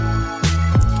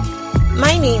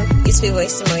name is Favour,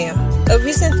 a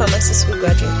recent pharmacy school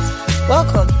graduate.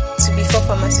 Welcome to Before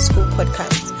Pharmacy School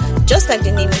podcast. Just like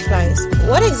the name implies,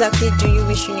 what exactly do you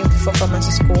wish you knew before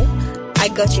pharmacy school? I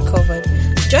got you covered.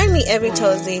 Join me every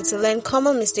Thursday to learn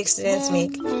common mistakes students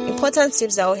make, important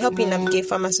tips that will help you navigate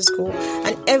pharmacy school,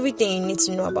 and everything you need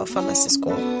to know about pharmacy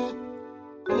school.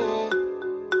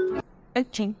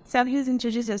 Okay, so please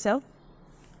introduce yourself.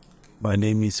 My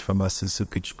name is Pharmacist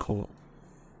Sukichiko.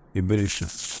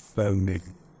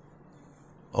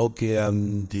 Okay,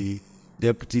 I'm the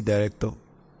Deputy Director,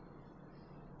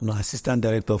 Assistant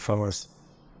Director of Pharmacy,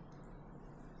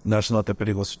 National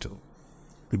Therapeutic Hospital.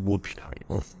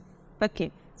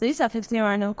 Okay, so these are 15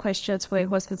 random questions for a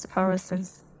hospital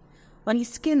pharmacist. On a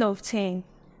scale of 10,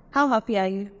 how happy are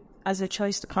you as a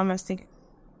choice to pharmacy?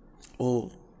 Oh,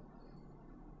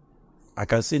 I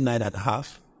can say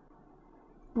 9.5.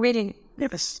 Really?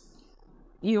 Yes.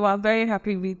 You are very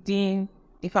happy with being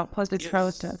a hospital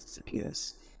pharmacist?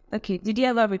 Yes. Okay, did you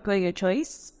ever regret your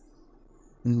choice?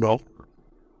 No.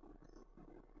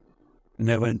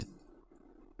 Never.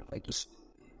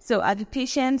 So are the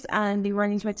patients and the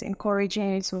management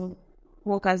encouraging you to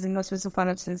work as a hospital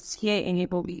pharmacist here in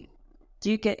Ibobi? Do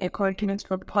you get encouragement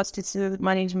from hospital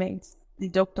management, the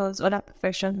doctors, other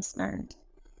professions, and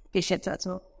patients as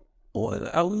well? Well,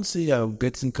 I wouldn't say I'm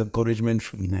getting encouragement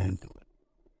from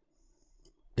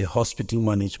the hospital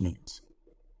management.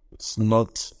 It's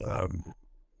not.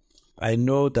 I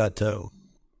know that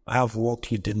I have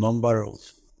worked with a number of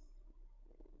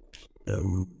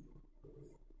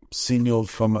senior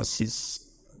pharmacists,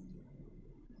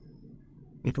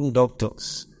 even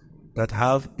doctors, that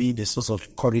have been a source of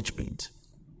encouragement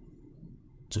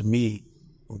to me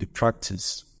in the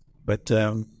practice. But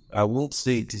I won't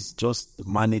say it is just the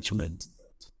management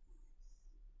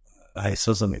a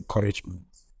source of encouragement.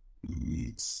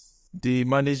 The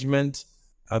management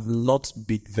have not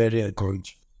been very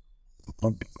encouraging.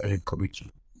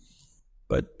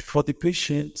 But for the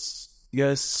patients,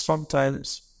 yes,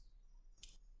 sometimes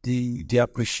the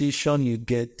appreciation you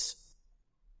get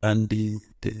and the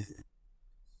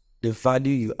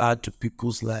value you add to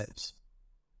people's lives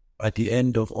at the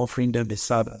end of offering them the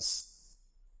service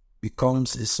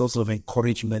becomes a source of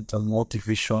encouragement and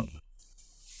motivation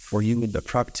for you in the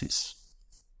practice.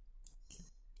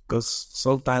 Because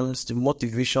sometimes the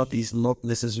motivation is not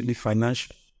necessarily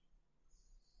financial.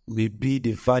 It may be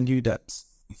the value that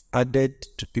is added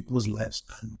to people's lives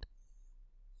and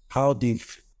how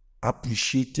they've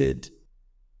appreciated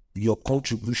your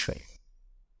contribution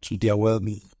to their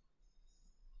well-being.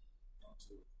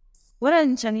 What are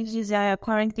the challenges are you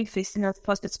currently facing as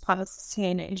hospital pharmacists here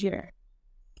in Nigeria?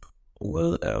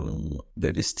 Well,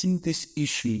 there is still this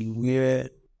issue where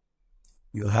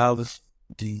you have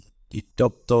the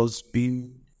doctors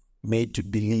being made to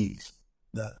believe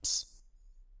that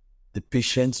the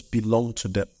patients belong to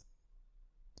them.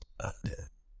 And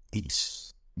it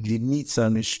limits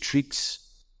and restricts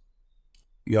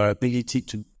your ability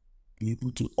to be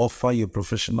able to offer your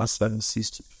professional services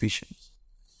to patients,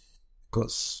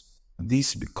 because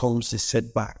this becomes a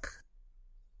setback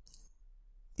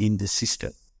in the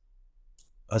system,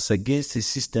 as against a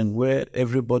system where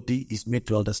everybody is made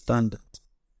to understand that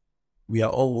we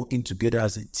are all working together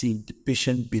as a team. The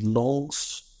patient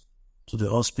belongs to the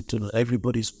hospital and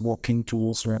everybody is working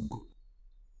towards one goal.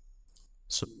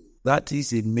 So that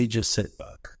is a major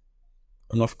setback.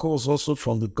 And of course, also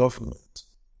from the government,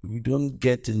 we don't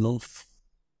get enough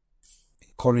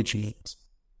encouragement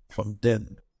from them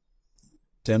in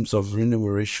terms of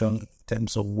remuneration, in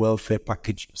terms of welfare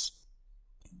packages.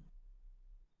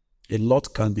 A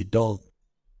lot can be done.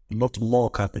 A lot more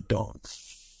can be done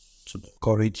to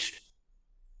encourage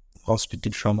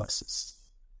hospital pharmacists.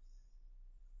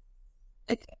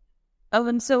 Okay.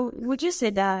 So would you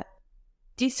say that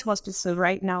this hospital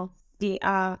right now, they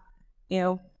are,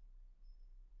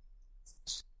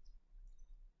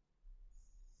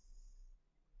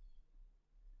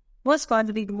 what's going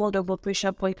to be the mode of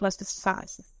operation for a hospital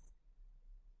pharmacist?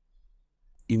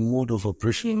 In mode of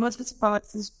operation? In hospital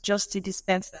pharmacist just to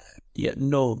dispense that? Yeah,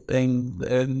 no.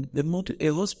 The mode, a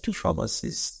hospital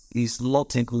pharmacist is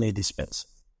not even a dispenser.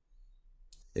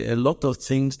 A lot of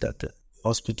things that the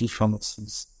hospital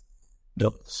pharmacist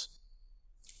does.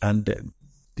 And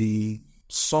the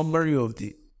summary of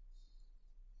the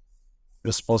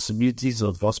responsibilities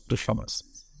of the hospital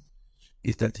pharmacist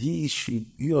is that he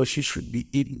or she should be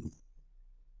able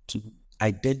to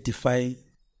identify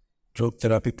drug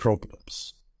therapy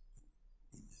problems,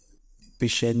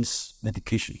 patient's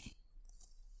medication,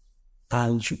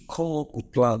 and should come up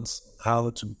with plans how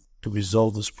to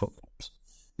resolve those problems.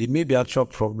 They may be actual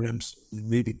problems, they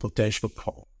may be potential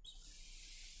problems.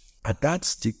 And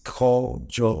that's the core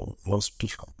job of hospital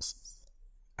pharmacists.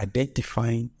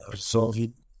 Identifying and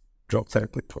resolving drug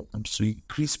therapy problems to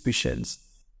increase patients'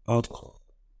 outcome,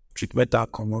 treatment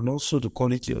outcome, and also the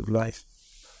quality of life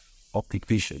of the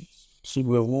patients. So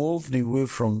we're moved away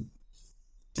from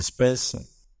dispenser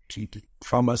to the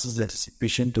pharmacist that is a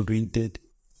patient-oriented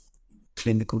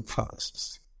clinical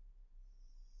pharmacist.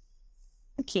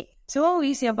 Okay, so what will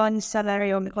you say about the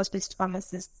salary of the hospital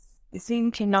pharmacist? It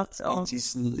seems not.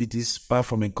 It is far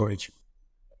from encouraging.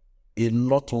 A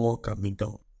lot more can be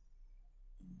done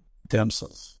in terms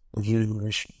of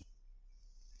remuneration.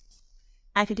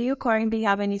 And do you currently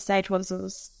have any side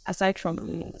hustles aside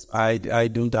from? I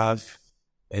don't have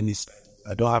any.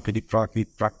 I don't have any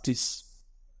practice.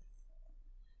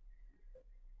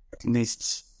 At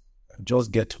least I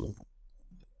just get to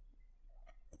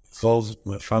involve with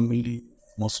my family,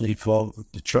 mostly involved with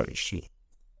the church.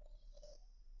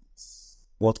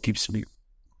 What keeps me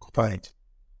occupied.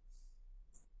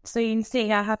 So you say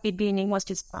you're happy being in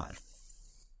hospital pharmacy?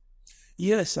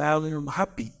 Yes, I am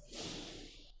happy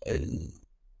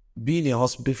being a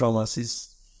hospital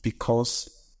pharmacist because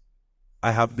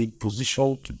I have been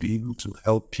positioned to be able to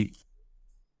help people.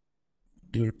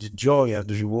 The joy and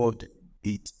the reward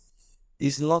it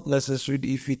is not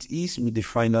necessarily, if it is with the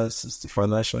finances, the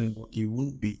financial, it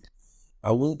won't be.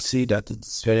 I won't say that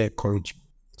it's very encouraging.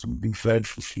 It will be very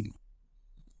fulfilling.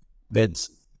 But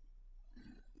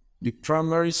the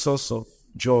primary source of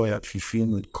joy and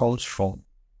fulfillment comes from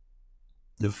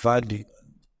the value,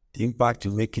 the impact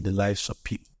you make in the lives of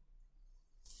people.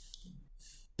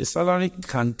 The salary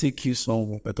can take you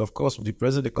somewhere, but of course, with the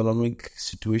present economic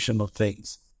situation of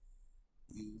things,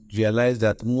 you realize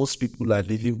that most people are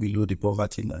living below the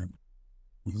poverty line,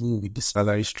 even with the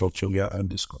salary structure we are in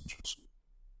this country.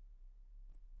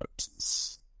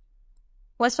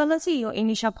 Was pharmacy your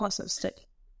initial course of study?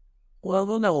 Well,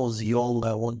 when I was young,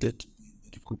 I wanted to be a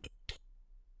medical doctor.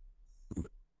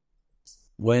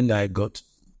 When I got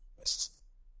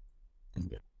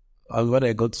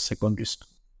to secondary school,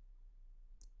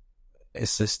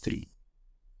 SS3,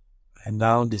 I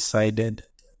now decided that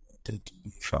I wanted to be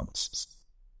a pharmacist.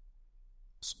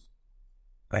 So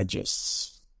I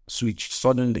just switched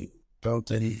suddenly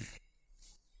without any.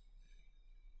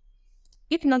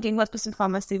 If not in hospital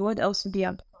pharmacy, what else would you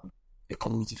have become? A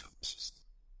community pharmacist.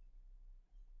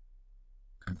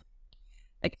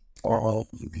 Like, or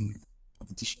maybe a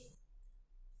politician.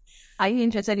 Are you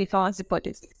interested in pharmacy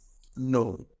politics?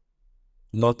 No,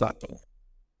 not at all.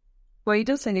 Well, you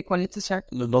don't say any politician.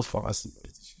 No, not pharmacy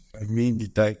politician. I mean the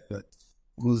type that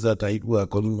who are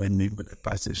calling my name when I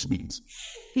pass the streets.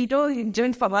 You don't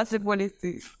enjoy pharmacy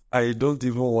politics. I don't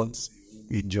even want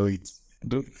to enjoy it.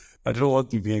 I don't want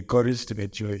to be encouraged to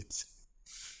enjoy it.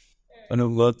 And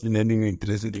I'm not in any way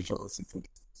interested in pharmacy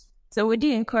politics. So would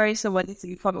you encourage somebody to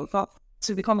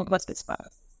become a hospital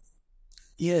pharmacist?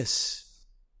 Yes,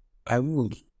 I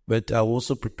would. But I will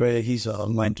also prepare his or her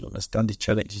mind to understand the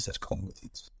challenges that come with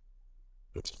it.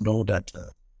 But to know that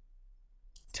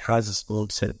it has its own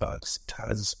setbacks, it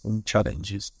has its own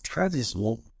challenges, it has its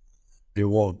own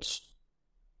rewards.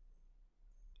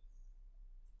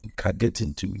 You can get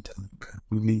into it and you can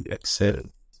really excel.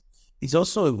 It's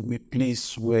also a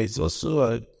place where it's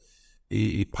also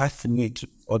a pathway to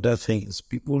other things.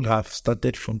 People have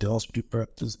started from the hospital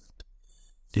practice.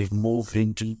 They've moved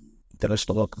into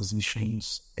international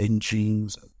organizations,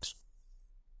 NGOs,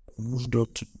 and moved on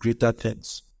to greater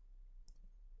things.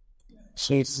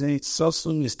 So it's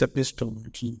also a stepping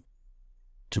stone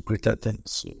to greater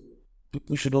things. So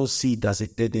people should all see it as a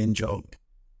dead-end job.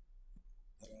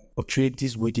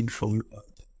 Opportunities waiting for you.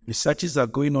 Researches are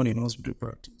going on in hospital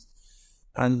practice.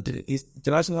 And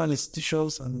international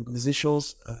institutions and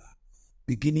organizations are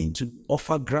beginning to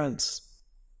offer grants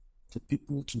to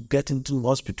people to get into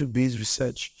hospital-based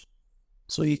research.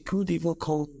 So it could even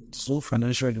come with its own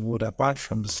financial reward apart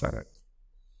from the salary.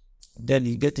 Then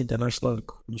you get international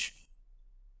recognition.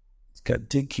 It can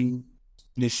take you to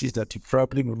places that you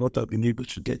probably will not have been able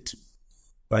to get to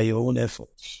by your own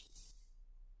efforts.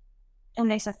 And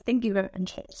Lisa, thank you very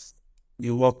much.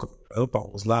 You're welcome. I hope I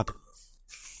was loud.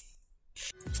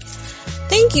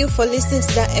 Thank you for listening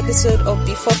to that episode of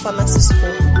Before Pharmacy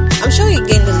School. I'm sure you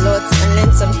gained a lot and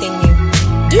learned something new.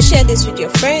 Do share this with your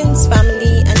friends,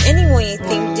 family, and anyone you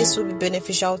think this will be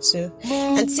beneficial to.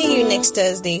 And see you next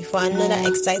Thursday for another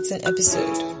exciting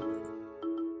episode.